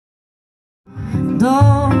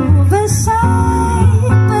Dove sei,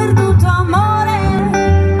 perduto amore?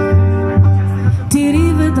 Ti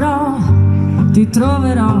rivedrò, ti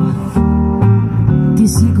troverò, ti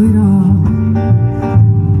seguirò.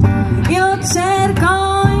 Io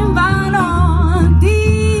cerco invano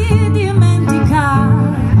di dimenticare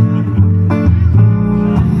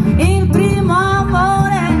il primo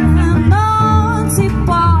amore, non si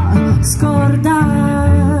può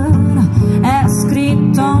scordare. È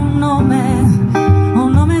scritto un nome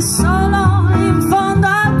solo in fondo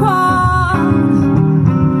al cuore.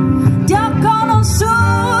 Ti ho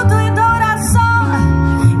conosciuto ed ora so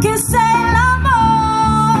che sei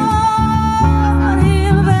l'amore,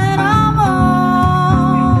 il vero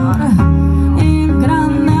amore, il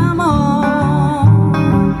grande amore.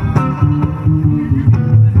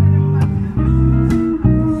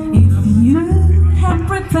 If you had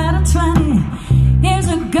prepared a 20 years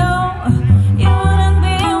ago, you wouldn't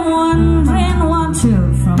be wondering what to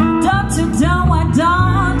why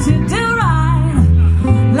don't you do right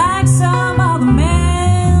like some other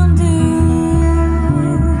men do?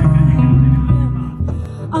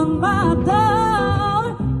 On my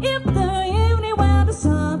door, if the evening when the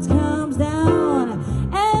sun comes down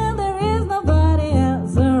and there is nobody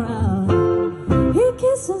else around, he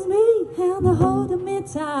kisses me and holds me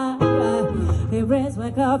tight. He raised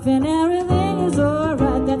my cup and everything is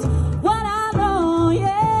alright. That's what I know,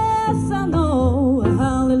 yes I know.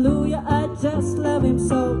 Hallelujah, I just love him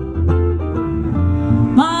so.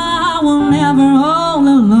 I will never all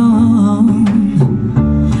alone.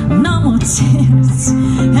 No more tears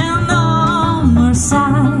and no more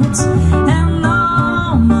sighs and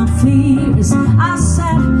no more fears. I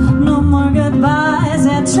said no more goodbyes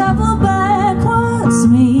and travel backwards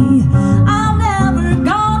me. I'm never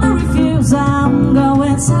gonna refuse. I'm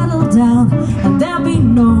going to settle down and there'll be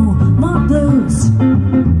no more blues.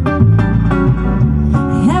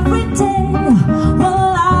 Every day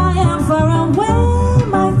while I am far away,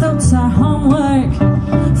 my thoughts are homework,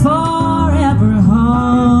 forever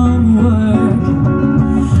homework.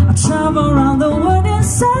 I travel around the world in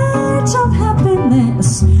search of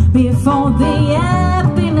happiness, before the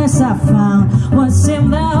happiness I found was in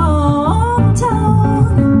their hometown.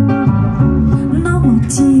 No more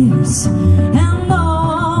tears and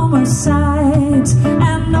no more sighs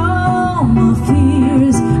and no more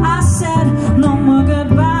fears. I said no more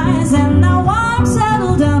goodbyes, and now I'm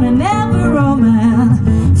settled down in every romance.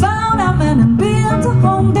 Found a man and built a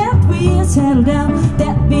home that we settled down.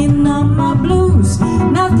 That be no more blues,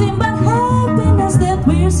 nothing but